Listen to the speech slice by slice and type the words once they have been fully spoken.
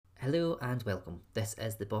Hello and welcome. This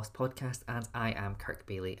is the Boss Podcast and I am Kirk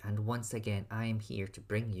Bailey, and once again I am here to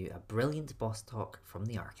bring you a brilliant boss talk from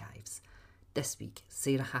the archives. This week,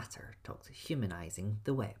 Sarah Hatter talks Humanising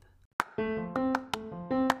the Web.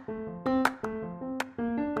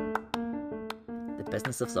 The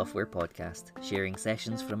Business of Software podcast, sharing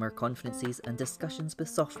sessions from our conferences and discussions with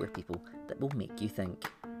software people that will make you think.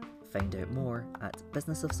 Find out more at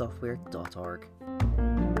businessofsoftware.org.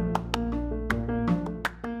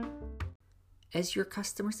 Is your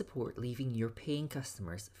customer support leaving your paying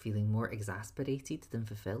customers feeling more exasperated than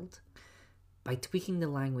fulfilled? By tweaking the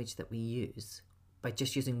language that we use, by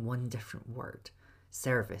just using one different word,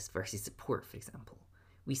 service versus support for example,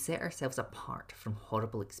 we set ourselves apart from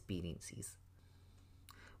horrible experiences.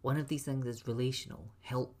 One of these things is relational,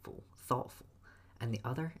 helpful, thoughtful, and the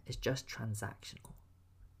other is just transactional.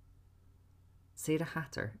 Sarah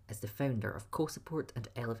Hatter is the founder of CoSupport and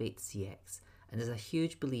Elevate CX, and is a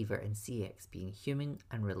huge believer in CX being human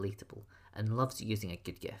and relatable, and loves using a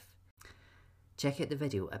good GIF. Check out the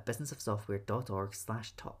video at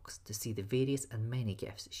businessofsoftware.org/talks to see the various and many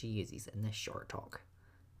GIFs she uses in this short talk.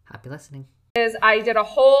 Happy listening. I did a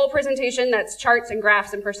whole presentation that's charts and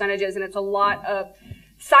graphs and percentages, and it's a lot of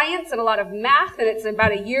science and a lot of math, and it's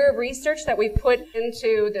about a year of research that we put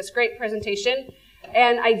into this great presentation,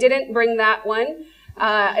 and I didn't bring that one.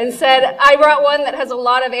 Instead, I brought one that has a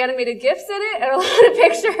lot of animated GIFs in it and a lot of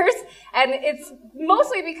pictures, and it's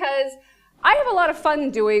mostly because I have a lot of fun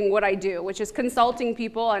doing what I do, which is consulting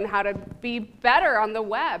people on how to be better on the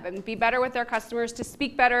web and be better with their customers, to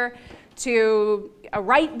speak better, to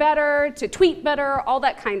write better, to tweet better, all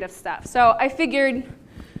that kind of stuff. So I figured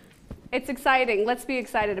it's exciting. Let's be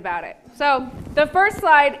excited about it. So the first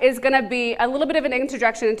slide is going to be a little bit of an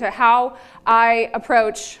introduction into how I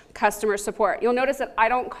approach customer support. You'll notice that I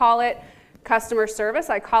don't call it customer service.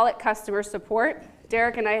 I call it customer support.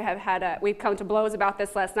 Derek and I have we've come to blows about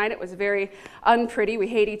this last night. It was very unpretty. We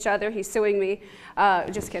hate each other. He's suing me.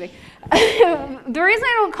 Just kidding. The reason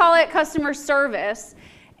I don't call it customer service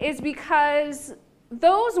is because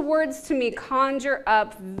those words to me conjure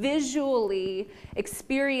up visually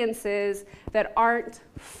experiences that aren't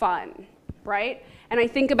fun, right? And I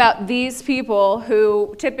think about these people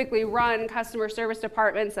who typically run customer service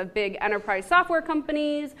departments of big enterprise software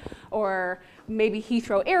companies, or maybe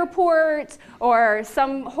Heathrow Airport, or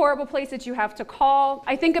some horrible place that you have to call.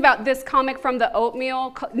 I think about this comic from the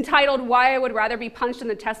Oatmeal entitled "Why I Would Rather Be Punched in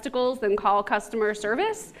the Testicles Than Call Customer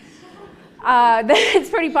Service." It's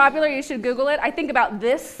pretty popular. You should Google it. I think about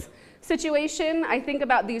this situation. I think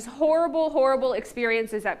about these horrible, horrible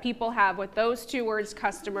experiences that people have with those two words,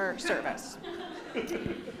 customer service.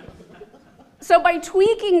 So by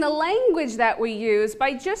tweaking the language that we use,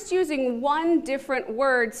 by just using one different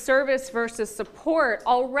word, service versus support,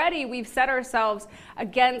 already we've set ourselves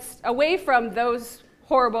away from those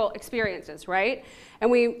horrible experiences, right? And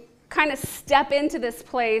we kind of step into this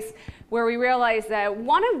place where we realize that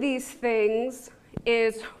one of these things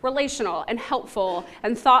is relational and helpful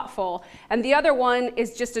and thoughtful, and the other one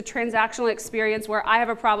is just a transactional experience where I have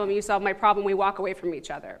a problem, you solve my problem, we walk away from each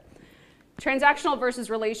other. Transactional versus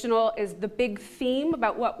relational is the big theme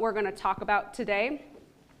about what we're going to talk about today,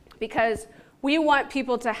 because we want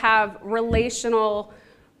people to have relational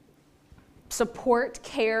support,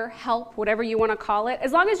 care, help, whatever you want to call it,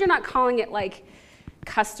 as long as you're not calling it like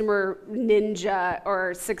customer ninja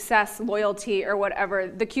or success loyalty or whatever.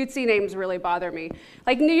 The cutesy names really bother me.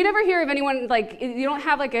 Like, you never hear of anyone, like, you don't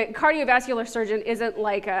have like a cardiovascular surgeon isn't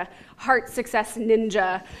like a heart success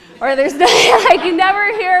ninja, or there's no, like, you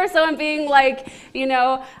never hear of someone being like, you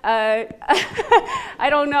know, I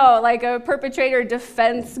don't know, like a perpetrator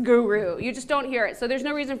defense guru. You just don't hear it. So there's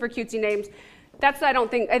no reason for cutesy names. I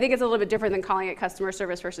think it's a little bit different than calling it customer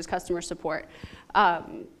service versus customer support.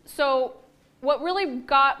 So what really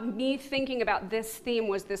got me thinking about this theme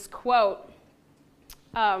was this quote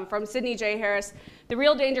from Sidney J. Harris: "The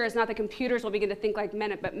real danger is not that computers will begin to think like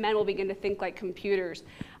men, but men will begin to think like computers."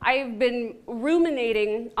 I've been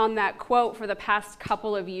ruminating on that quote for the past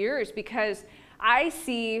couple of years because I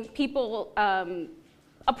see people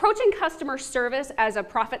approaching customer service as a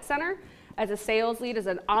profit center, as a sales lead, as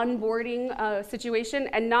an onboarding situation,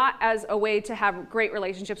 and not as a way to have great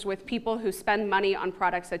relationships with people who spend money on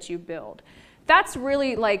products that you build. That's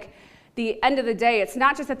really like the end of the day. It's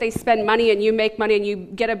not just that they spend money and you make money and you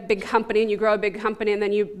get a big company and you grow a big company and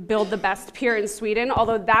then you build the best pier in Sweden,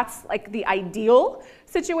 although that's like the ideal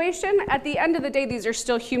situation. At the end of the day, these are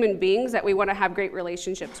still human beings that we want to have great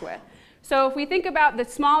relationships with. So if we think about the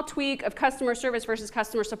small tweak of customer service versus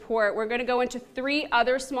customer support, we're going to go into 3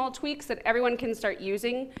 other small tweaks that everyone can start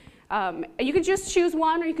using You can just choose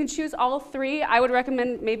one or you can choose all three. I would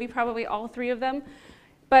recommend maybe probably all three of them.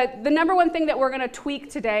 But the number one thing that we're going to tweak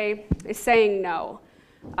today is saying no.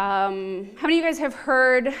 How many of you guys have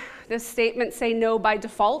heard this statement, say no by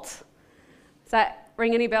default? Does that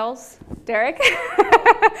ring any bells? Derek?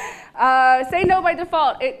 Say no by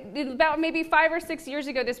default. About maybe 5 or 6 years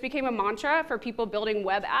ago, this became a mantra for people building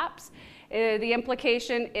web apps. The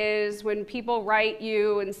implication is when people write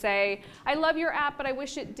you and say, I love your app, but I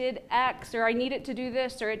wish it did X, or I need it to do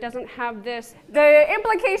this, or it doesn't have this. The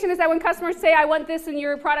implication is that when customers say, I want this in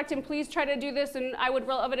your product, and please try to do this, and I would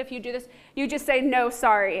love it if you do this, you just say, no,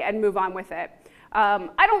 sorry, and move on with it.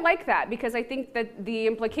 I don't like that, because I think that the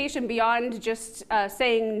implication beyond just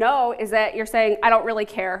saying no is that you're saying, I don't really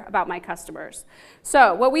care about my customers.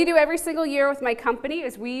 So what we do every single year with my company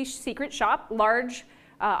is we secret shop large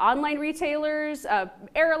online retailers,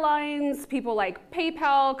 airlines, people like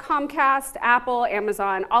PayPal, Comcast, Apple,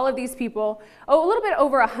 Amazon, all of these people, a little bit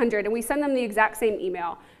over 100, and we send them the exact same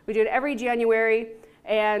email. We do it every January,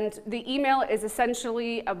 and the email is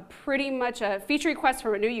essentially pretty much a feature request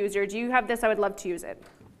from a new user. Do you have this? I would love to use it.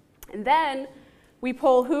 And then we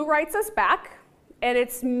pull who writes us back, and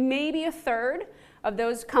it's maybe a third of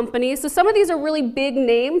those companies. So some of these are really big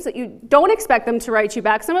names that you don't expect them to write you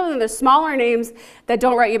back. Some of them are smaller names that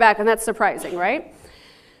don't write you back, and that's surprising, right?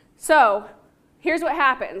 So here's what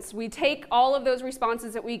happens. We take all of those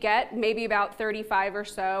responses that we get, maybe about 35 or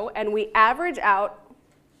so, and we average out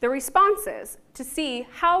the responses to see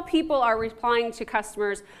how people are replying to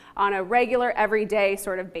customers on a regular, everyday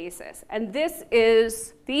sort of basis. And this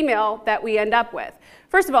is the email that we end up with.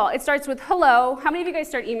 First of all, it starts with hello. How many of you guys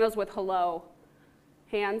start emails with hello?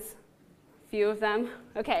 Hands? A few of them?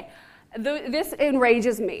 Okay. This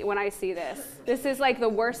enrages me when I see this. This is like the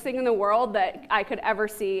worst thing in the world that I could ever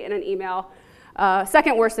see in an email.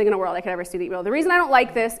 Second worst thing in the world I could ever see in an email. The reason I don't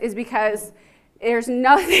like this is because there's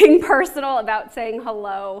nothing personal about saying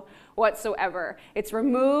hello whatsoever. It's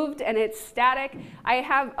removed and it's static. I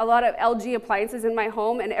have a lot of LG appliances in my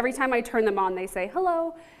home, and every time I turn them on, they say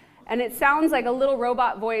hello. And it sounds like a little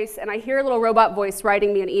robot voice, and I hear a little robot voice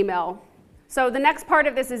writing me an email. So the next part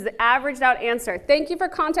of this is the averaged out answer. Thank you for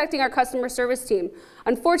contacting our customer service team.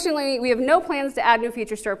 Unfortunately, we have no plans to add new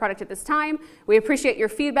features to our product at this time. We appreciate your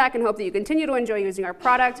feedback and hope that you continue to enjoy using our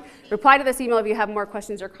product. Reply to this email if you have more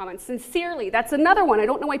questions or comments. Sincerely, that's another one. I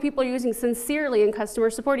don't know why people are using sincerely in customer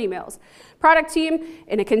support emails. Product team,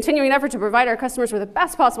 in a continuing effort to provide our customers with the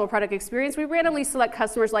best possible product experience, we randomly select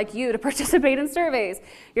customers like you to participate in surveys.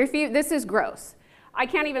 This is gross. I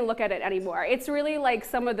can't even look at it anymore. It's really like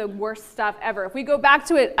some of the worst stuff ever. If we go back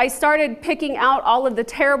to it, I started picking out all of the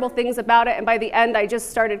terrible things about it, and by the end, I just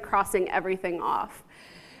started crossing everything off.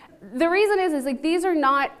 The reason is like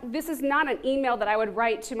this is not an email that I would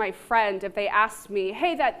write to my friend if they asked me,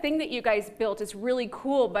 hey, that thing that you guys built is really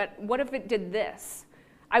cool, but what if it did this?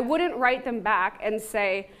 I wouldn't write them back and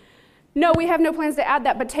say, no, we have no plans to add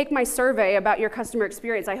that, but take my survey about your customer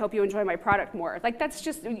experience. I hope you enjoy my product more. Like that's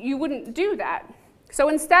just, you wouldn't do that. So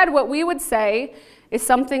instead, what we would say is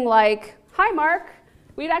something like, hi, Mark.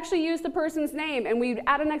 We'd actually use the person's name, and we'd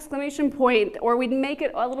add an exclamation point, or we'd make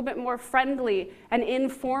it a little bit more friendly and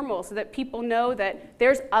informal so that people know that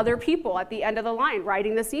there's other people at the end of the line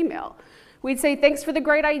writing this email. We'd say, thanks for the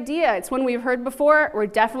great idea. It's one we've heard before. We're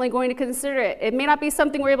definitely going to consider it. It may not be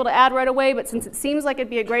something we're able to add right away, but since it seems like it'd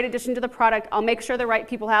be a great addition to the product, I'll make sure the right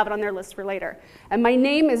people have it on their list for later. And my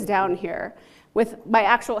name is down here with my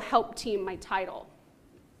actual help team, my title.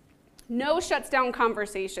 No shuts down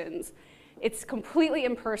conversations. It's completely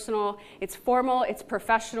impersonal, it's formal, it's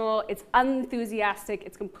professional, it's unenthusiastic,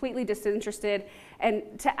 it's completely disinterested. And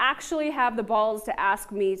to actually have the balls to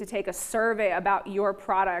ask me to take a survey about your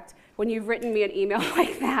product when you've written me an email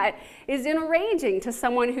like that is enraging to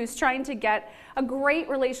someone who's trying to get a great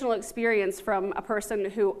relational experience from a person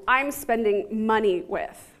who I'm spending money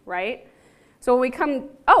with, right? So when we come,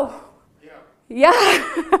 oh, yeah.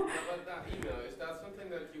 About that email, is that something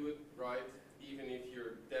that you would write even if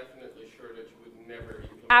you're definitely sure that you would never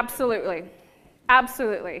implement? Absolutely.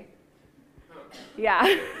 Absolutely. Huh.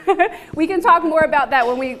 Yeah. We can talk more about that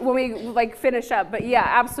when we like finish up, but yeah,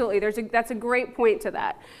 absolutely. That's a great point to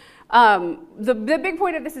that. The big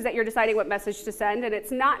point of this is that you're deciding what message to send, and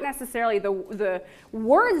it's not necessarily the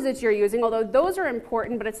words that you're using, although those are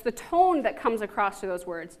important, but it's the tone that comes across to those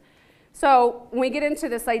words. So when we get into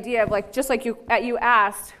this idea of like, just like you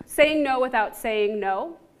asked, saying no without saying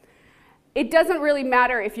no, it doesn't really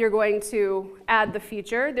matter if you're going to add the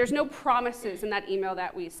feature. There's no promises in that email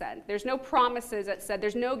that we send. There's no promises that said,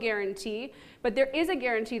 there's no guarantee, but there is a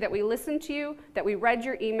guarantee that we listened to you, that we read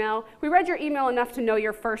your email. We read your email enough to know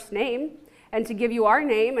your first name, and to give you our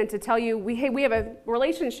name and to tell you, hey, we have a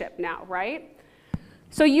relationship now, right?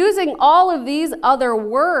 So using all of these other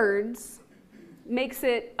words makes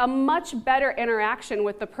it a much better interaction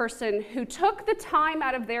with the person who took the time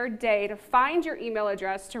out of their day to find your email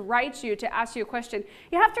address, to write you, to ask you a question.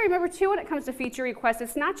 You have to remember too, when it comes to feature requests,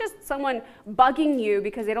 it's not just someone bugging you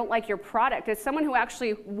because they don't like your product. It's someone who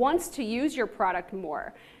actually wants to use your product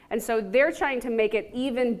more. And so they're trying to make it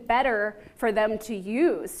even better for them to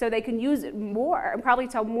use so they can use it more and probably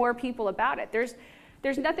tell more people about it.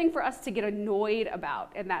 There's nothing for us to get annoyed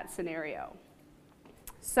about in that scenario.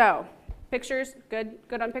 So, pictures, good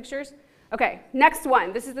on pictures? Okay, next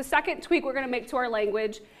one. This is the second tweak we're gonna make to our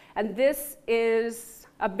language, and this is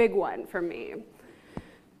a big one for me.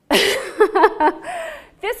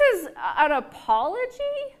 This is an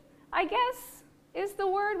apology, I guess, is the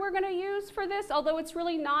word we're gonna use for this, although it's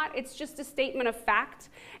really not, it's just a statement of fact.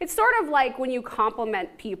 It's sort of like when you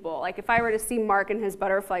compliment people, like if I were to see Mark in his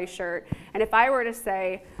butterfly shirt, and if I were to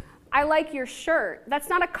say, I like your shirt, that's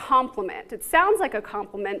not a compliment. It sounds like a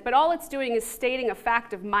compliment, but all it's doing is stating a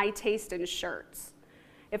fact of my taste in shirts.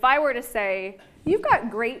 If I were to say, you've got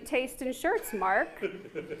great taste in shirts, Mark,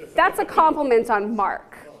 that's a compliment on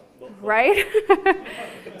Mark, right?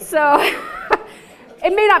 So,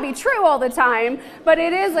 it may not be true all the time, but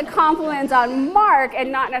it is a compliment on Mark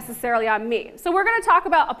and not necessarily on me. So we're going to talk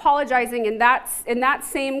about apologizing in that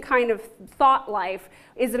same kind of thought life.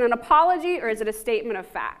 Is it an apology or is it a statement of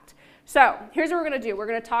fact? So here's what we're going to do. We're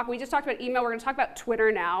going to talk, we just talked about email, we're going to talk about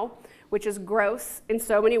Twitter now, which is gross in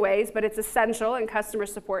so many ways, but it's essential in customer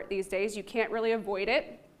support these days. You can't really avoid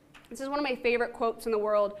it. This is one of my favorite quotes in the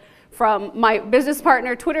world from my business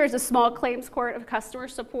partner. Twitter is a small claims court of customer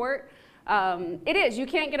support. It is. You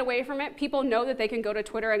can't get away from it. People know that they can go to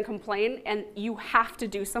Twitter and complain, and you have to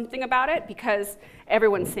do something about it because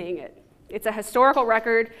everyone's seeing it. It's a historical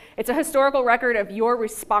record. It's a historical record of your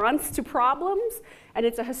response to problems, and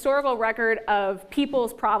it's a historical record of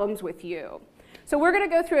people's problems with you. So we're going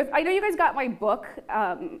to go through, I know you guys got my book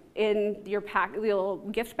in your pack, little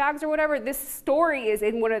gift bags or whatever. This story is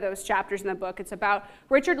in one of those chapters in the book. It's about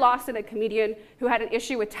Richard Lawson, a comedian who had an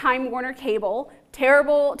issue with Time Warner Cable,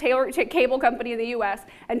 terrible cable company in the US,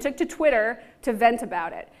 and took to Twitter to vent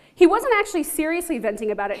about it. He wasn't actually seriously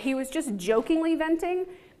venting about it. He was just jokingly venting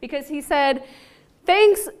because he said,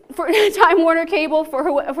 thanks for Time Warner Cable for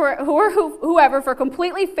whoever for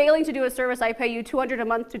completely failing to do a service I pay you $200 a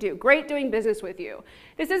month to do. Great doing business with you.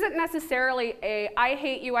 This isn't necessarily a I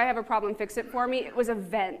hate you, I have a problem, fix it for me. It was a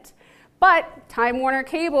vent. But Time Warner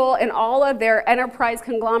Cable and all of their enterprise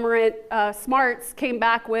conglomerate smarts came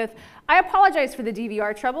back with, I apologize for the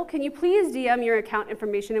DVR trouble. Can you please DM your account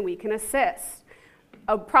information and we can assist?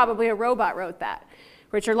 Probably a robot wrote that.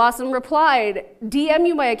 Richard Lawson replied, DM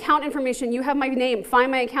you my account information, you have my name,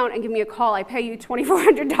 find my account and give me a call. I pay you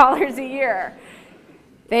 $2,400 a year.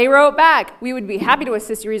 They wrote back, we would be happy to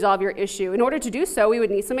assist you resolve your issue. In order to do so, we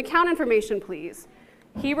would need some account information, please.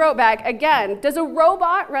 He wrote back, again, does a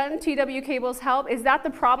robot run TW Cable's help? Is that the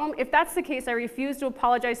problem? If that's the case, I refuse to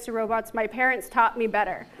apologize to robots. My parents taught me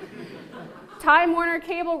better. Time Warner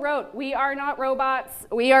Cable wrote, we are not robots,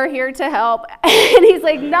 we are here to help. And he's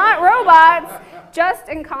like, not robots, just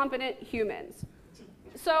incompetent humans.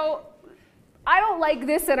 So I don't like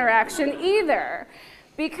this interaction either,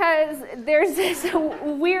 because there's this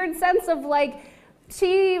weird sense of like,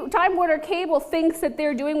 Time Warner Cable thinks that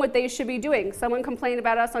they're doing what they should be doing. Someone complained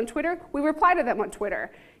about us on Twitter, we reply to them on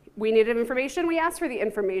Twitter. We needed information, we asked for the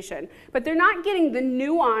information. But they're not getting the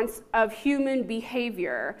nuance of human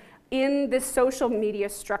behavior in this social media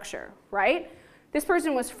structure, right? This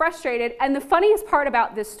person was frustrated, and the funniest part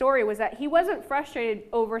about this story was that he wasn't frustrated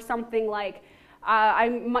over something like,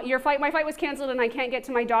 my flight was canceled and I can't get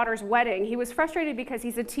to my daughter's wedding. He was frustrated because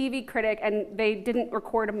he's a TV critic and they didn't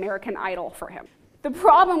record American Idol for him. The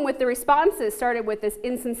problem with the responses started with this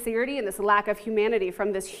insincerity and this lack of humanity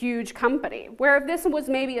from this huge company, where if this was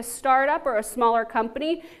maybe a startup or a smaller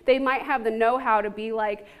company, they might have the know-how to be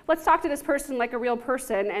like, let's talk to this person like a real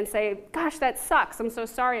person and say, gosh, that sucks, I'm so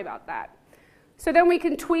sorry about that. So then we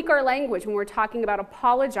can tweak our language when we're talking about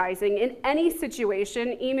apologizing in any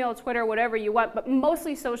situation, email, Twitter, whatever you want, but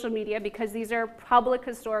mostly social media because these are public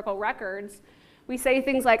historical records. We say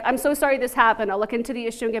things like, I'm so sorry this happened, I'll look into the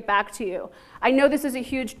issue and get back to you. I know this is a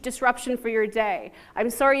huge disruption for your day. I'm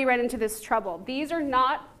sorry you ran into this trouble. These are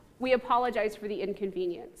not, we apologize for the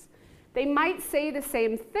inconvenience. They might say the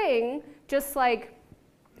same thing, just like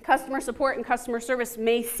customer support and customer service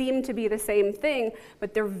may seem to be the same thing,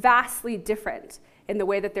 but they're vastly different in the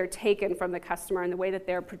way that they're taken from the customer and the way that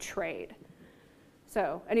they're portrayed.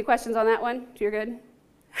 So, any questions on that one? You're good?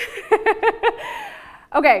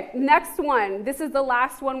 Okay, next one. This is the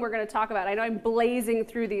last one we're going to talk about. I know I'm blazing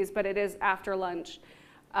through these, but it is after lunch.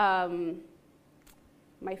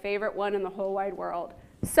 My favorite one in the whole wide world.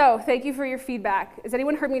 So thank you for your feedback. Has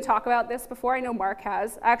anyone heard me talk about this before? I know Mark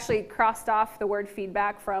has. I actually crossed off the word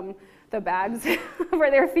feedback from the bags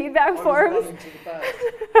for their feedback forms.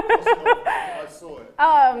 I saw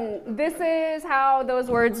it. This is how those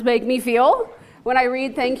words make me feel when I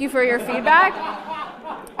read thank you for your feedback.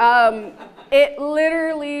 It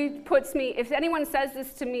literally puts me, if anyone says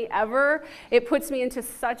this to me ever, it puts me into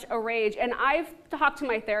such a rage. And I've talked to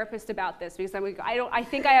my therapist about this because I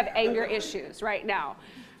think I have anger issues right now,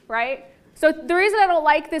 right? So the reason I don't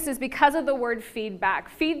like this is because of the word feedback.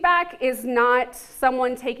 Feedback is not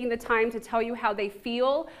someone taking the time to tell you how they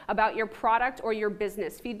feel about your product or your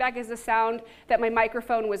business. Feedback is the sound that my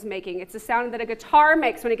microphone was making. It's the sound that a guitar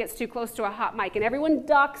makes when it gets too close to a hot mic, and everyone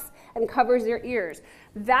ducks and covers their ears.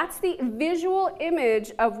 That's the visual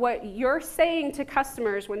image of what you're saying to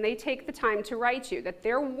customers when they take the time to write you, that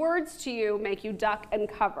their words to you make you duck and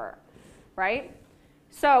cover, right?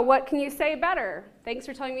 So what can you say better? Thanks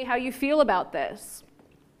for telling me how you feel about this.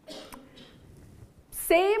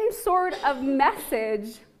 Same sort of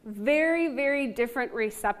message, very, very different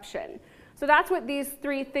reception. So that's what these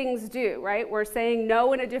three things do, right? We're saying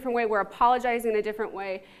no in a different way, we're apologizing in a different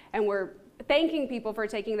way, and we're thanking people for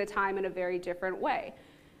taking the time in a very different way.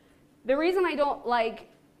 The reason I don't like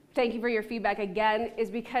thank you for your feedback again is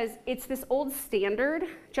because it's this old standard,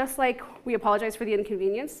 just like we apologize for the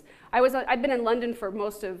inconvenience. I've been in London for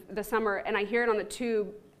most of the summer, and I hear it on the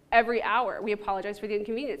tube every hour. We apologize for the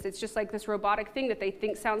inconvenience. It's just like this robotic thing that they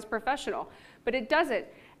think sounds professional, but it doesn't.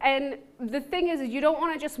 And the thing is you don't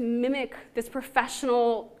want to just mimic this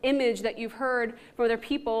professional image that you've heard from other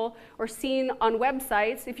people or seen on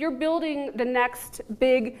websites. If you're building the next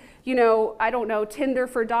big, I don't know, Tinder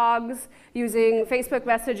for dogs using Facebook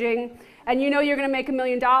messaging, and you're going to make $1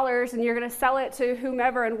 million and you're going to sell it to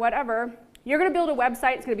whomever and whatever, you're going to build a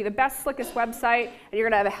website. It's going to be the best, slickest website, and you're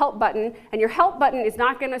going to have a help button, and your help button is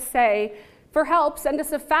not going to say, for help, send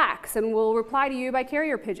us a fax, and we'll reply to you by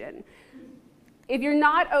carrier pigeon. If you're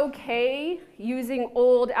not okay using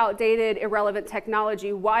old, outdated, irrelevant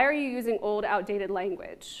technology, why are you using old, outdated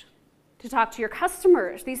language? To talk to your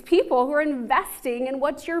customers, these people who are investing in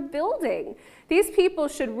what you're building. These people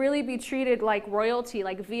should really be treated like royalty,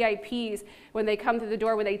 like VIPs when they come through the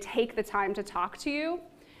door, when they take the time to talk to you.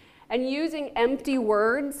 And using empty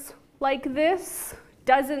words like this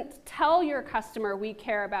doesn't tell your customer we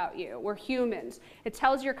care about you, we're humans. It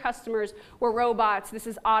tells your customers we're robots, this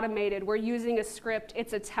is automated, we're using a script,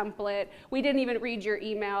 it's a template, we didn't even read your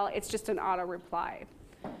email, it's just an auto reply.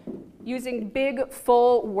 Using big,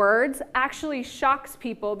 full words actually shocks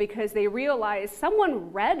people because they realize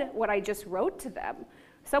someone read what I just wrote to them.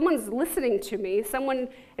 Someone's listening to me, someone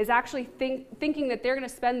is actually thinking that they're going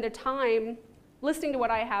to spend their time listening to what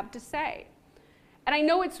I have to say. And I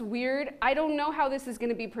know it's weird. I don't know how this is going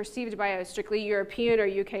to be perceived by a strictly European or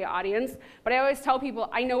UK audience, but I always tell people,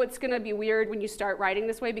 I know it's going to be weird when you start writing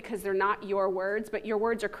this way because they're not your words, but your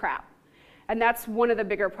words are crap. And that's one of the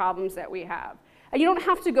bigger problems that we have. And you don't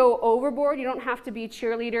have to go overboard. You don't have to be a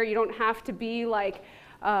cheerleader. You don't have to be like,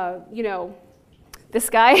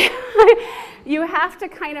 this guy. You have to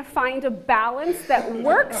kind of find a balance that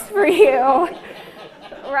works for you.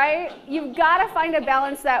 Right? You've got to find a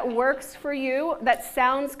balance that works for you, that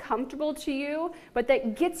sounds comfortable to you, but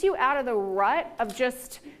that gets you out of the rut of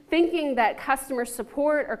just thinking that customer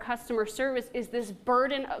support or customer service is this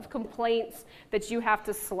burden of complaints that you have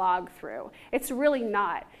to slog through. It's really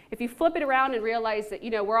not. If you flip it around and realize that,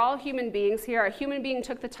 we're all human beings here. A human being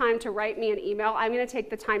took the time to write me an email. I'm going to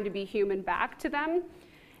take the time to be human back to them.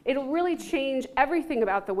 It'll really change everything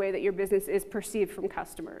about the way that your business is perceived from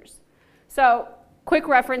customers. So, quick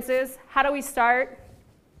references. How do we start?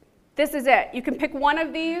 This is it. You can pick one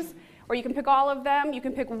of these, or you can pick all of them. You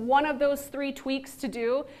can pick one of those 3 tweaks to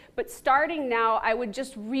do. But starting now, I would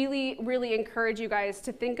just really, really encourage you guys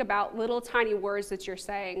to think about little tiny words that you're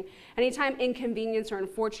saying. Anytime inconvenience or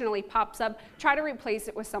unfortunately pops up, try to replace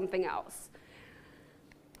it with something else.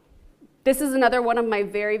 This is another one of my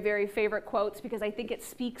very, very favorite quotes because I think it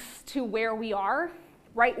speaks to where we are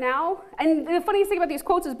right now. And the funniest thing about these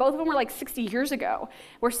quotes is both of them were like 60 years ago.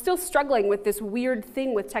 We're still struggling with this weird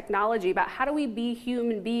thing with technology about how do we be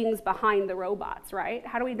human beings behind the robots, right?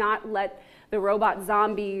 How do we not let the robot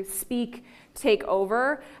zombie speak take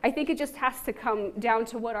over? I think it just has to come down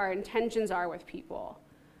to what our intentions are with people.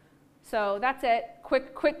 So that's it.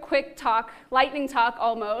 Quick talk. Lightning talk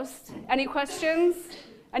almost. Any questions?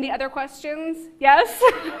 Any other questions? Yes?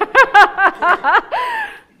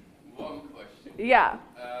 One question. Yeah.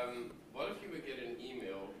 What if you would get an email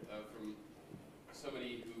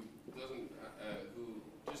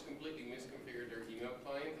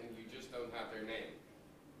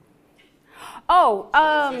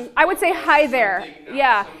I would say hi there.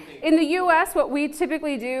 Yeah. Something. In the US, what we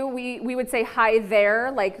typically do, we would say hi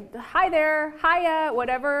there, like hi there, hiya,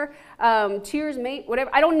 whatever, cheers, mate,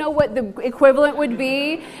 whatever. I don't know what the equivalent would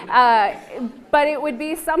be, but it would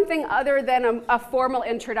be something other than a formal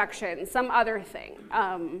introduction, some other thing.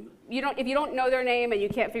 If you don't know their name and you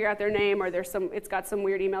can't figure out their name, or it's got some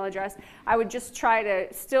weird email address, I would just try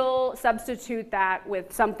to still substitute that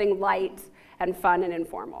with something light and fun and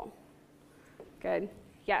informal. Good.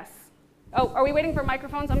 Yes. Oh, are we waiting for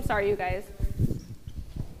microphones? I'm sorry, you guys.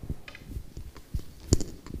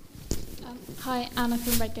 Hi, Anna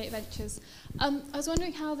from Redgate Ventures. I was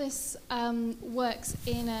wondering how this works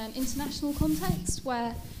in an international context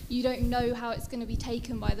where you don't know how it's going to be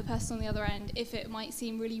taken by the person on the other end, if it might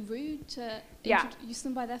seem really rude to introduce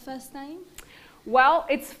them by their first name. Well,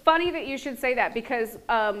 it's funny that you should say that, because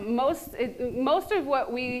most of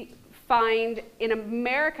what we find in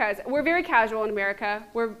America is we're very casual in America.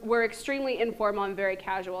 We're extremely informal and very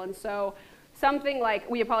casual, and so something like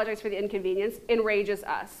 "we apologize for the inconvenience" enrages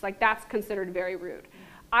us. Like, that's considered very rude.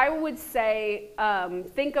 I would say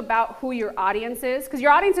think about who your audience is, because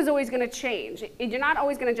your audience is always going to change. You're not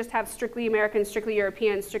always going to just have strictly American, strictly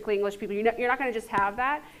European, strictly English people. You're not going to just have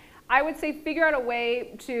that. I would say figure out a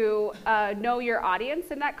way to know your audience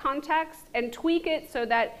in that context and tweak it so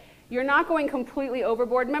that you're not going completely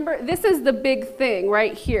overboard. Remember, this is the big thing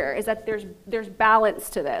right here, is that there's balance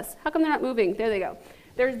to this. How come they're not moving? There they go.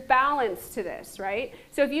 There's balance to this, right?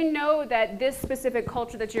 So if you know that this specific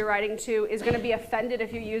culture that you're writing to is going to be offended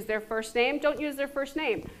if you use their first name, don't use their first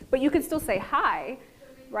name. But you can still say hi,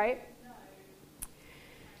 right?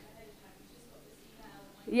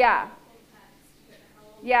 Yeah.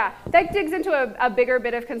 Yeah, that digs into a bigger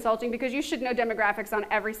bit of consulting, because you should know demographics on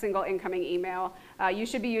every single incoming email. You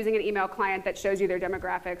should be using an email client that shows you their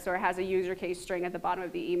demographics or has a user case string at the bottom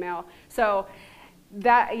of the email. So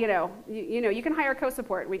that, you can hire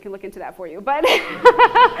co-support. We can look into that for you. But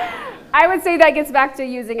I would say that gets back to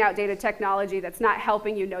using outdated technology that's not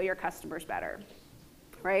helping you know your customers better,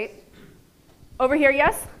 right? Over here,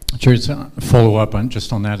 yes? Sure, it's a follow-up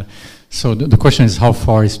just on that. So the question is, how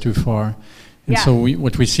far is too far? And yeah. so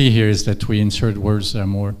what we see here is that we insert words that are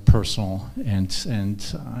more personal, and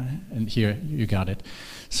here you got it.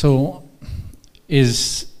 So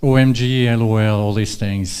is OMG, LOL, all these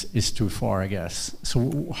things is too far, I guess.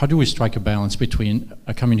 So how do we strike a balance between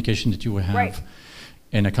a communication that you have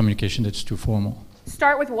and a communication that's too formal?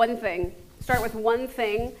 Start with one thing. Start with one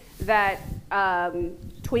thing that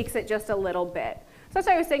tweaks it just a little bit. So that's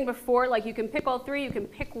what I was saying before, like you can pick all three, you can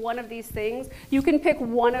pick one of these things, you can pick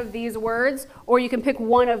one of these words, or you can pick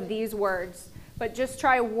one of these words. But just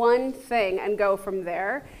try one thing and go from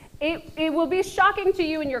there. It will be shocking to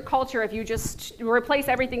you and your culture if you just replace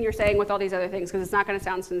everything you're saying with all these other things, because it's not going to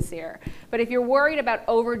sound sincere. But if you're worried about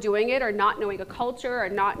overdoing it or not knowing a culture or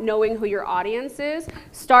not knowing who your audience is,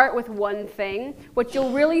 start with one thing. What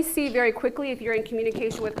you'll really see very quickly if you're in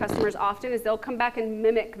communication with customers often is they'll come back and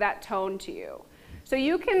mimic that tone to you. So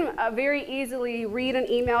you can very easily read an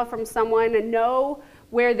email from someone and know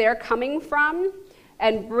where they're coming from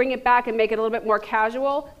and bring it back and make it a little bit more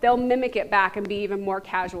casual. They'll mimic it back and be even more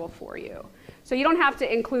casual for you. So you don't have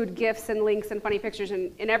to include GIFs and links and funny pictures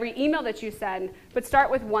in every email that you send, but start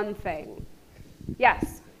with one thing.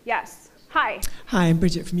 Yes, yes. Hi. Hi, I'm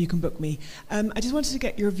Bridget from You Can Book Me. I just wanted to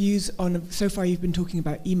get your views on, so far you've been talking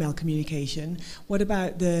about email communication. What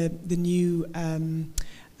about the new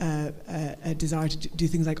desire to do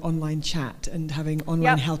things like online chat and having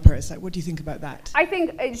online helpers? Like, what do you think about that? I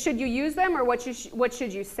think, should you use them, or what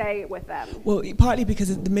should you say with them? Well, partly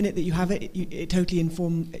because the minute that you have it, it totally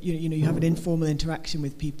you have an informal interaction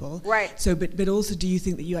with people. Right. So, but also, do you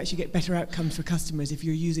think that you actually get better outcomes for customers if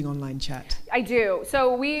you're using online chat? I do.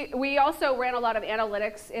 So we also ran a lot of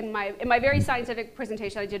analytics in my very scientific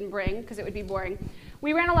presentation I didn't bring because it would be boring.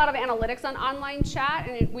 We ran a lot of analytics on online chat,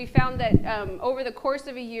 and we found that over the course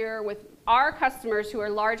of a year with our customers who are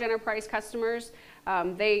large enterprise customers,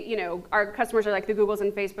 our customers are like the Googles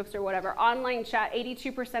and Facebooks or whatever. Online chat,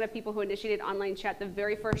 82% of people who initiated online chat, the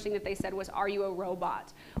very first thing that they said was, "Are you a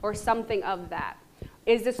robot?" or something of that.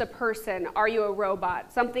 Is this a person? Are you a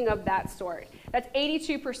robot? Something of that sort. That's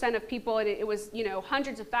 82% of people, and it was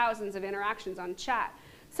hundreds of thousands of interactions on chat.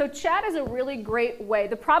 So chat is a really great way.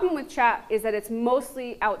 The problem with chat is that it's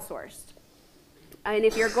mostly outsourced. And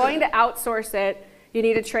if you're going to outsource it, you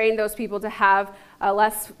need to train those people to have a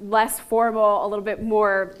less formal, a little bit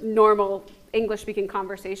more normal English-speaking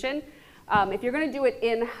conversation. If you're going to do it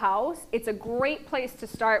in-house, it's a great place to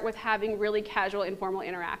start with having really casual, informal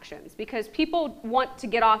interactions, because people want to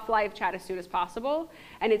get off live chat as soon as possible,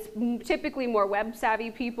 and it's typically more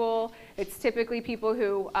web-savvy people. It's typically people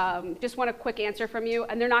who just want a quick answer from you,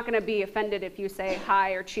 and they're not going to be offended if you say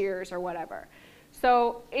hi or cheers or whatever.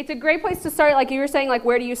 So it's a great place to start. Like you were saying, like,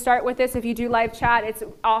 where do you start with this? If you do live chat, it's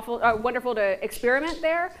wonderful to experiment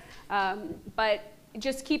there, but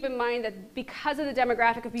just keep in mind that because of the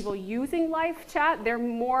demographic of people using live chat, they're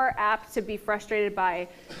more apt to be frustrated by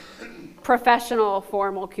professional,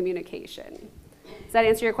 formal communication. Does that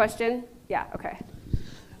answer your question? Yeah, okay.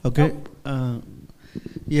 Okay.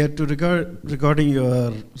 Yeah, regarding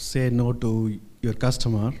your say no to your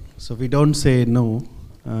customer, so we don't say no.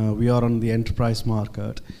 We are on the enterprise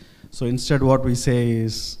market. So instead what we say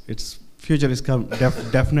is future is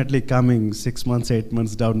definitely coming 6 months, 8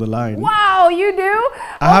 months down the line. Wow, you do?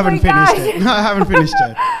 I haven't finished it. No, I haven't finished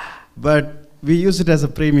it. But we use it as a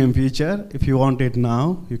premium feature. If you want it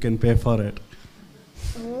now, you can pay for it.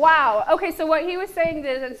 Wow. Okay, so what he was saying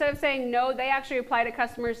is instead of saying no, they actually reply to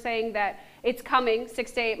customers saying that it's coming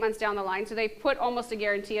 6 to 8 months down the line. So they put almost a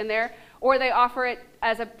guarantee in there, or they offer it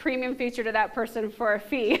as a premium feature to that person for a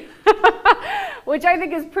fee, which I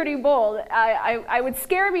think is pretty bold. I would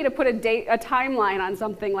scare me to put a timeline on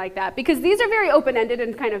something like that, because these are very open-ended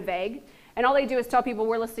and kind of vague. And all they do is tell people,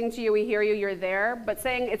 we're listening to you, we hear you, you're there. But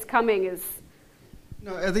saying it's coming is...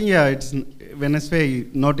 No, I think, yeah, it's, when I say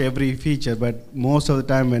not every feature, but most of the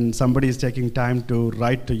time when somebody is taking time to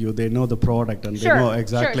write to you, they know the product and they know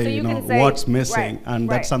exactly so you say, what's missing. Right, and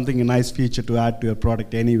that's something, a nice feature to add to your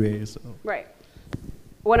product anyway. So. Right.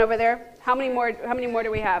 One over there. How many more do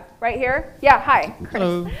we have? Right here? Yeah, hi. Chris.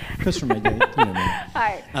 Hello, Chris from Megate. You know me.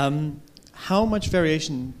 Hi. How much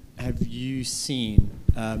variation have you seen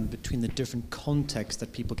between the different contexts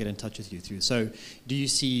that people get in touch with you through? So do you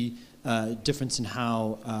see difference in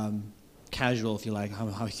how casual, if you like,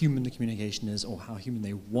 how human the communication is, or how human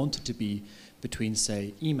they want it to be between,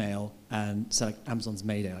 say, email and, say, like Amazon's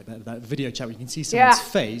Mayday, like that video chat where you can see someone's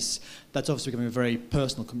face? That's obviously becoming a very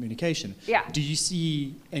personal communication. Yeah. Do you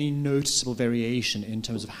see any noticeable variation in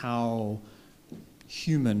terms of how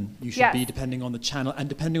human you should be, depending on the channel and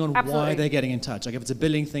depending on why they're getting in touch? Like if it's a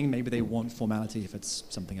billing thing, maybe they want formality. If it's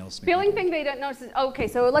something else, billing thing they don't notice. Okay,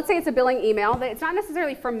 so let's say it's a billing email. It's not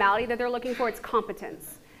necessarily formality that they're looking for. It's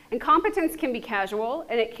competence, and competence can be casual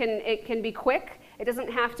and it can be quick. It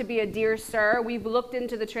doesn't have to be a dear sir, we've looked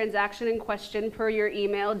into the transaction in question per your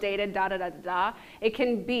email, dated da da da da. It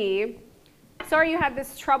can be, sorry you had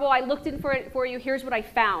this trouble. I looked in for it for you. Here's what I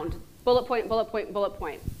found. Bullet point, bullet point, bullet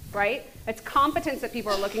point. Right? It's competence that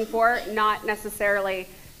people are looking for, not necessarily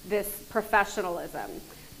this professionalism.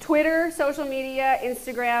 Twitter, social media,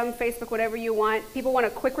 Instagram, Facebook, whatever you want, people want a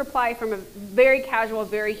quick reply from a very casual,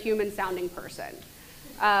 very human-sounding person.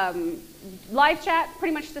 Live chat,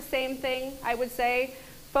 pretty much the same thing, I would say.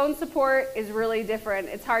 Phone support is really different.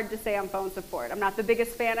 It's hard to say on phone support. I'm not the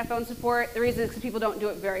biggest fan of phone support. The reason is because people don't do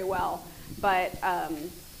it very well. But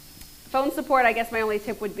phone support, I guess my only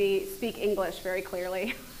tip would be speak English very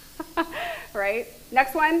clearly. Right?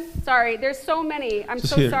 Next one. Sorry, there's so many. I'm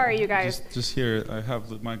so sorry, you guys. Just here, I have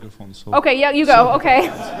the microphone. So okay, yeah, you go. Okay.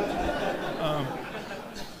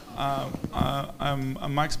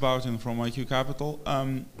 I'm Max Boutin from IQ Capital.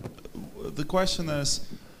 The question is,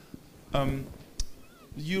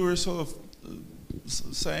 you were sort of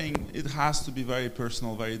saying it has to be very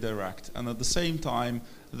personal, very direct, and at the same time,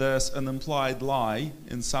 there's an implied lie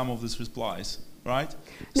in some of these replies, right?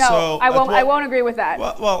 No, so I won't agree with that.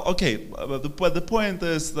 Well, okay, but the point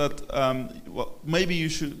is that well, maybe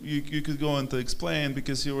you could go into explain,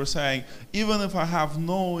 because you were saying even if I have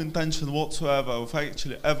no intention whatsoever of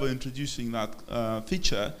actually ever introducing that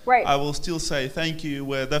feature, right, I will still say thank you.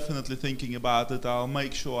 We're definitely thinking about it. I'll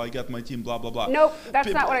make sure I get my team. Blah blah blah. Nope,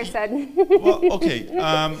 that's not what I said. Well, okay.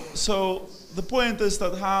 So the point is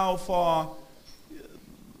that how far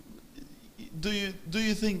do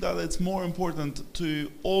you think that it's more important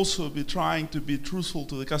to also be trying to be truthful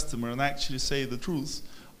to the customer and actually say the truth,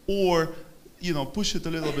 or push it a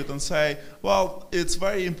little bit and say, well, it's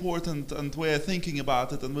very important and we're thinking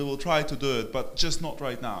about it and we will try to do it, but just not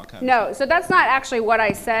right now? No, so that's not actually what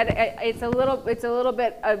I said. It's a little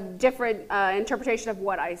bit a different interpretation of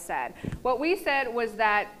what I said. What we said was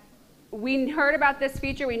that we heard about this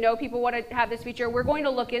feature, we know people want to have this feature, we're going to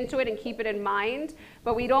look into it and keep it in mind,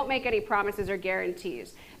 but we don't make any promises or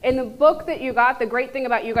guarantees. In the book that you got, the great thing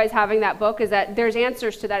about you guys having that book is that there's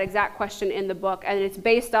answers to that exact question in the book, and it's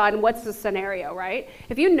based on what's the scenario, right?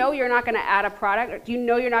 If you know you're not going to add a product, or you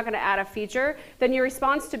know you're not going to add a feature, then your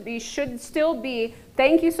response should still be,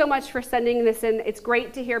 thank you so much for sending this in, it's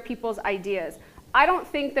great to hear people's ideas. I don't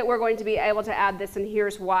think that we're going to be able to add this, and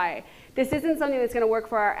here's why. This isn't something that's going to work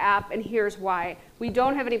for our app, and here's why. We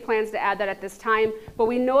don't have any plans to add that at this time, but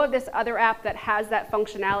we know of this other app that has that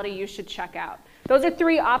functionality you should check out. Those are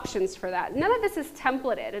 3 options for that. None of this is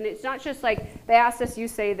templated, and it's not just like they asked us, you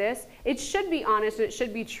say this. It should be honest, and it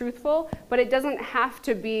should be truthful, but it doesn't have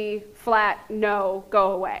to be flat, no,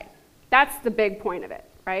 go away. That's the big point of it,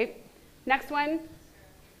 right? Next one.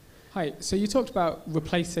 Hi, so you talked about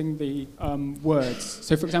replacing the words.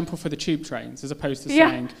 So for example, for the tube trains, as opposed to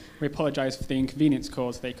saying, we apologize for the inconvenience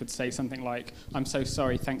caused, they could say something like, I'm so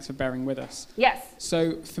sorry, thanks for bearing with us. Yes.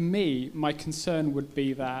 So for me, my concern would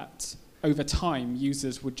be that over time,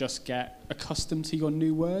 users would just get accustomed to your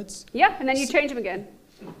new words. Yeah, and then you change them again.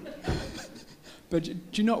 But do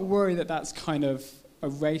you not worry that that's kind of a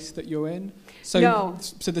race that you're in? So, no.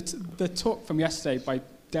 So the talk from yesterday by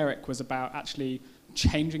Derek was about actually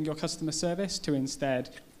changing your customer service to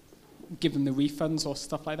instead give them the refunds or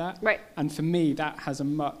stuff like that. Right. And for me, that has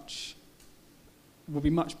will be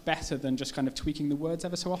much better than just kind of tweaking the words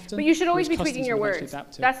ever so often. But you should always be tweaking your words.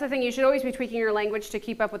 That's the thing, you should always be tweaking your language to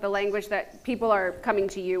keep up with the language that people are coming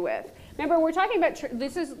to you with. Remember, we're talking about,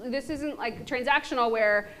 this isn't like transactional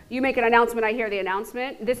where you make an announcement, I hear the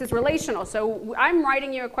announcement. This is relational. So I'm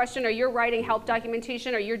writing you a question, or you're writing help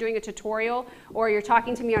documentation, or you're doing a tutorial, or you're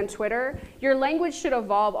talking to me on Twitter. Your language should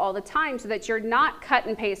evolve all the time so that you're not cut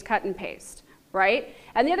and paste, right?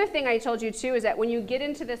 And the other thing I told you too is that when you get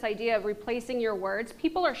into this idea of replacing your words,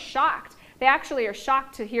 people are shocked. They actually are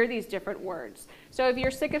shocked to hear these different words. So if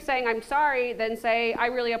you're sick of saying, I'm sorry, then say, I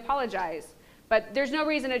really apologize. But there's no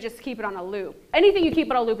reason to just keep it on a loop. Anything you keep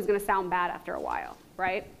on a loop is going to sound bad after a while,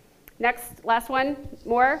 right? Next, last one,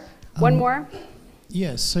 more? One more?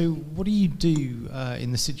 Yeah, so what do you do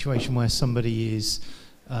in the situation where somebody is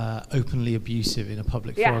openly abusive in a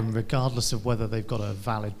public forum, regardless of whether they've got a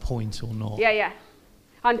valid point or not? Yeah.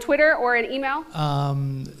 On Twitter or an email?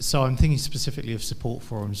 So I'm thinking specifically of support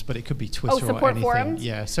forums, but it could be Twitter or anything. Support forums?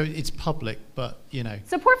 Yeah, so it's public, but you know.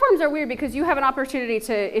 Support forums are weird because you have an opportunity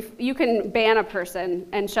to, if you can ban a person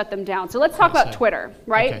and shut them down. So let's talk about Twitter,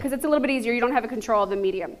 right? Because it's a little bit easier. You don't have a control of the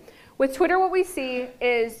medium. With Twitter, what we see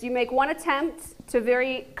is you make one attempt to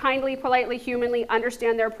very kindly, politely, humanly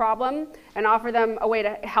understand their problem and offer them a way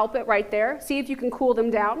to help it right there. See if you can cool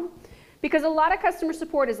them down. Because a lot of customer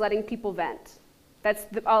support is letting people vent. That's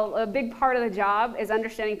a big part of the job, is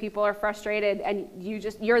understanding people are frustrated and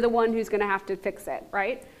you're the one who's going to have to fix it,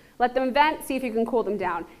 right? Let them vent, see if you can cool them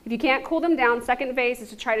down. If you can't cool them down, second phase is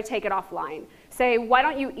to try to take it offline. Say, why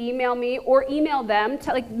don't you email me or email them?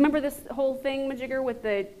 Remember this whole thing, Majigger, with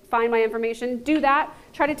the find my information? Do that.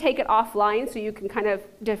 Try to take it offline so you can kind of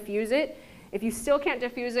diffuse it. If you still can't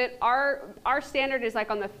diffuse it, our standard is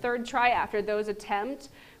like on the 3rd try after those attempts,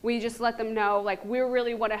 we just let them know, like, we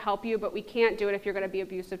really want to help you, but we can't do it if you're going to be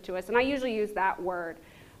abusive to us. And I usually use that word.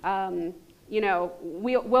 You know,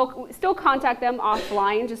 we'll still contact them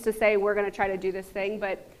offline just to say we're going to try to do this thing,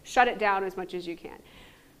 but shut it down as much as you can.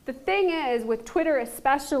 The thing is, with Twitter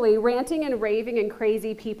especially, ranting and raving and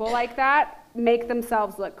crazy people like that make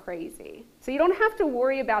themselves look crazy. So you don't have to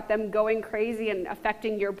worry about them going crazy and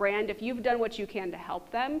affecting your brand if you've done what you can to help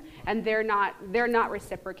them and they're not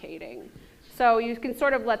reciprocating. So you can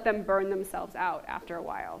sort of let them burn themselves out after a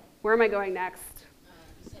while. Where am I going next?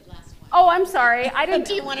 You said last one. Oh, I'm sorry. I didn't.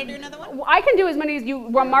 Do you want to do another one? I can do as many as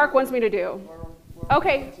Mark wants me to do.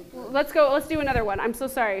 Okay, let's go. Let's do another one. I'm so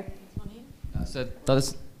sorry. So I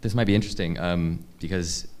thought this might be interesting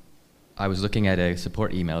because I was looking at a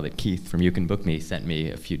support email that Keith from You Can Book Me sent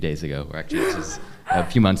me a few days ago, or actually this is a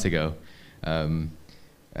few months ago.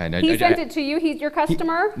 And he sent it to you? He's your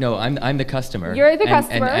customer? No, I'm the customer. You're the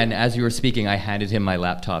customer. And as you were speaking, I handed him my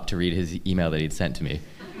laptop to read his email that he'd sent to me.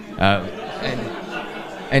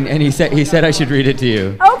 And he said I should read it to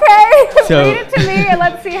you. Okay, so, read it to me and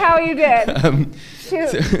let's see how you did.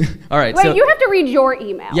 All right. Wait, you have to read your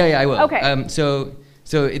email. Yeah, I will. Okay.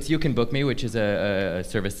 So it's You Can Book Me, which is a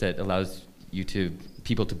service that allows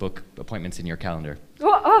people to book appointments in your calendar.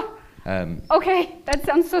 Okay, that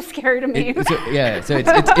sounds so scary to me. So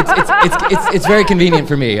it's very convenient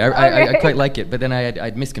for me. I quite like it. But then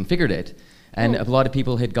I'd misconfigured it, and a lot of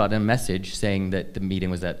people had gotten a message saying that the meeting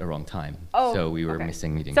was at the wrong time. So we were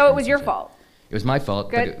missing meetings. So it was your fault. It was my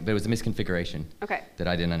fault, but Good. it was a misconfiguration Okay. that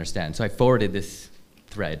I didn't understand. So I forwarded this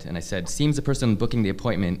thread, and I said, seems the person booking the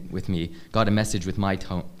appointment with me got a message with my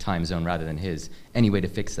time zone rather than his. Any way to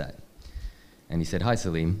fix that? And he said, hi,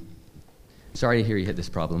 Salim. Sorry to hear you hit this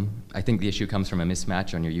problem. I think the issue comes from a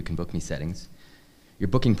mismatch on your You Can Book Me settings. Your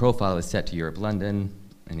booking profile is set to Europe, London,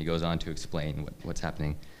 and he goes on to explain what's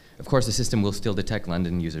happening. Of course, the system will still detect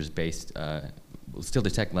London users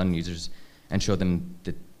and show them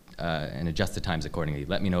and adjust the times accordingly.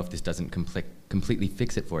 Let me know if this doesn't completely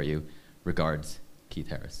fix it for you. Regards, Keith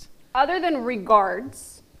Harris. Other than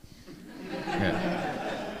regards,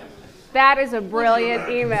 Yeah. that is a brilliant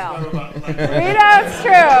email. It's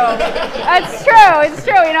true. That's true. It's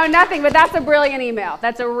true. You know, nothing, but that's a brilliant email.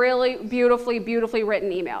 That's a really beautifully, beautifully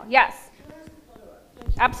written email. Yes.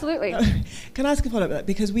 Absolutely. Can I ask a follow-up?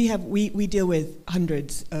 Because we deal with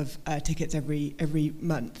hundreds of tickets every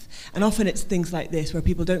month, and often it's things like this where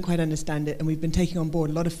people don't quite understand it, and we've been taking on board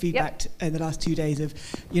a lot of feedback in the last 2 days of,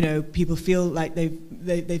 you know, people feel like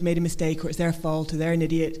they've made a mistake, or it's their fault, or they're an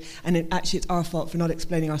idiot, and actually it's our fault for not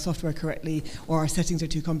explaining our software correctly, or our settings are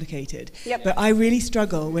too complicated. Yep. But I really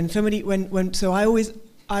struggle when somebody so I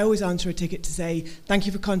always answer a ticket to say, thank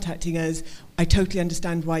you for contacting us. I totally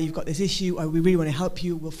understand why you've got this issue. We really want to help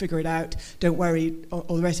you. We'll figure it out. Don't worry,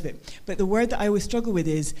 all the rest of it. But the word that I always struggle with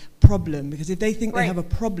is problem, because if they think they have a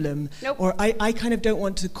problem, or I kind of don't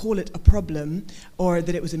want to call it a problem, or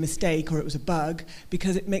that it was a mistake, or it was a bug,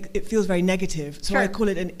 because it feels very negative. So I call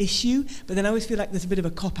it an issue, but then I always feel like there's a bit of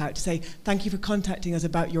a cop-out to say, thank you for contacting us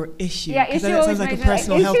about your issue. Yeah, because issue then it sounds like a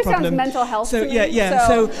personal health problem. Sounds mental health So to me, yeah.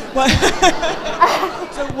 So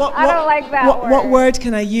what, I don't like that word. What word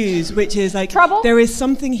can I use, which is like, trouble? There is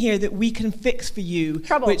something here that we can fix for you.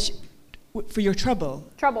 Trouble. For your trouble.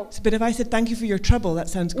 Trouble. But if I said thank you for your trouble, that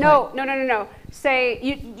sounds quite... No. Say,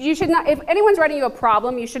 you should not, if anyone's writing you a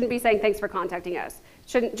problem, you shouldn't be saying thanks for contacting us.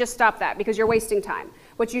 Shouldn't, just stop that, because you're wasting time.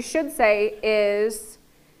 What you should say is,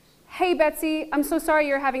 hey Betsy, I'm so sorry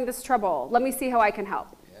you're having this trouble. Let me see how I can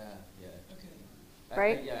help. Yeah. Okay.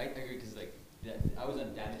 Right? I agree, because I was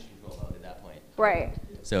on damage control mode at that point. Right.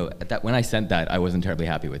 So when I sent that, I wasn't terribly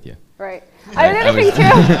happy with you. Right. The other thing too.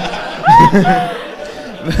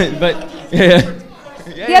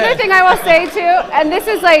 The other thing I will say too, and this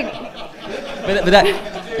is like.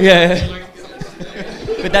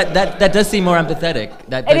 But that does seem more empathetic.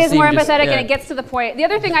 It is more empathetic, and it gets to the point. The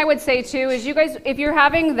other thing I would say too is, you guys, if you're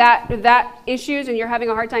having that issues and you're having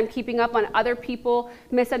a hard time keeping up on other people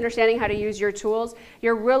misunderstanding how to use your tools,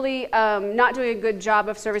 you're really not doing a good job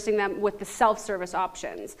of servicing them with the self-service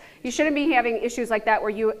options. You shouldn't be having issues like that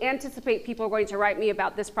where you anticipate people are going to write me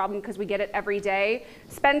about this problem because we get it every day.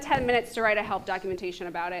 Spend 10 minutes to write a help documentation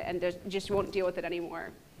about it, and just won't deal with it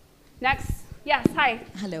anymore. Next. Yes, hi.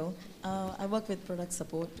 Hello. I work with product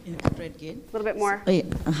support at Redgate. A little bit more.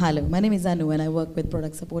 Hello. My name is Anu, and I work with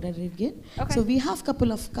product support at Redgate. Okay. So we have a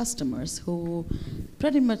couple of customers who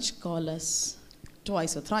pretty much call us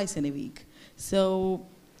twice or thrice in a week. So,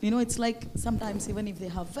 you know, it's like sometimes even if they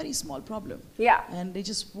have very small problem. Yeah. And they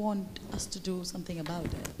just want us to do something about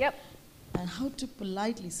it. Yep. And how to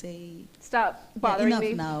politely say, stop bothering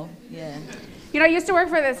me. Enough now. Yeah. You know, I used to work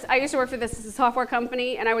for this software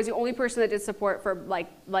company, and I was the only person that did support for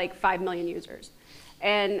like 5 million users.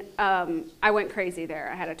 And I went crazy there.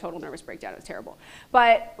 I had a total nervous breakdown. It was terrible.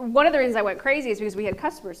 But one of the reasons I went crazy is because we had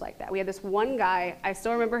customers like that. We had this one guy, I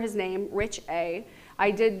still remember his name, Rich A.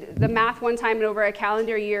 I did the math one time, and over a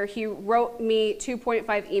calendar year, he wrote me 2.5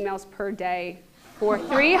 emails per day for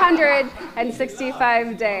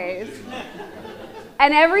 365 days.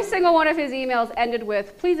 And every single one of his emails ended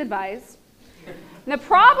with, please advise. And the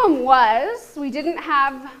problem was, we didn't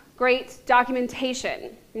have great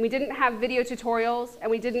documentation. And we didn't have video tutorials,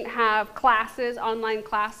 and we didn't have classes, online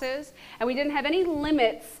classes, and we didn't have any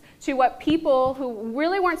limits to what people who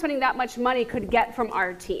really weren't spending that much money could get from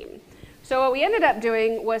our team. So what we ended up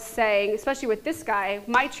doing was saying, especially with this guy,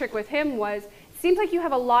 my trick with him was, seems like you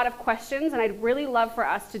have a lot of questions, and I'd really love for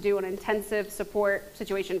us to do an intensive support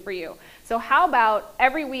situation for you. So how about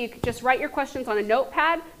every week, just write your questions on a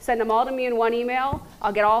notepad, send them all to me in one email,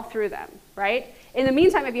 I'll get all through them, right? In the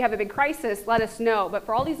meantime, if you have a big crisis, let us know. But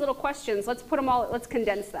for all these little questions, let's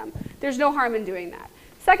condense them. There's no harm in doing that.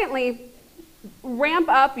 Secondly, ramp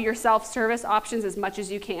up your self-service options as much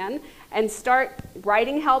as you can, and start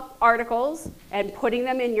writing help articles and putting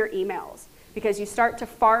them in your emails. Because you start to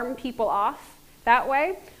farm people off that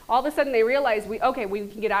way, all of a sudden they realize, we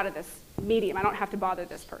can get out of this medium. I don't have to bother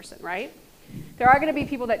this person, right? There are going to be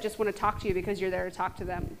people that just want to talk to you because you're there to talk to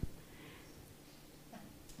them.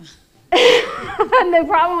 And the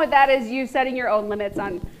problem with that is you setting your own limits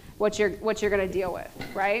on what you're going to deal with,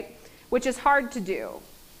 right? which is hard to do.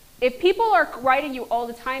 If people are writing you all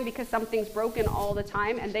the time because something's broken all the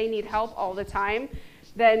time and they need help all the time,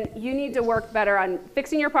 then you need to work better on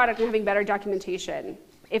fixing your product and having better documentation.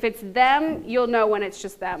 If it's them, you'll know when it's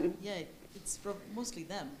just them. Yeah, it's mostly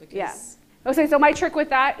them. Because yeah. Okay, so my trick with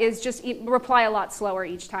that is just reply a lot slower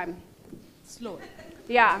each time. Slower?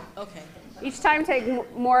 Yeah. Okay. Each time take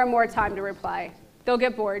more and more time to reply. They'll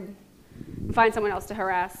get bored and find someone else to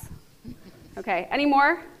harass. Okay, any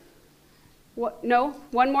more? What? No?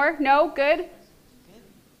 One more? No? Good?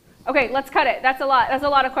 Okay, let's cut it. That's a lot. That's a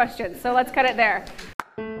lot of questions, so let's cut it there.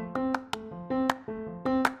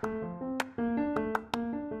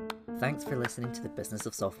 Thanks for listening to the Business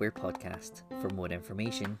of Software podcast. For more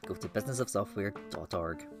information, go to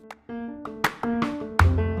businessofsoftware.org.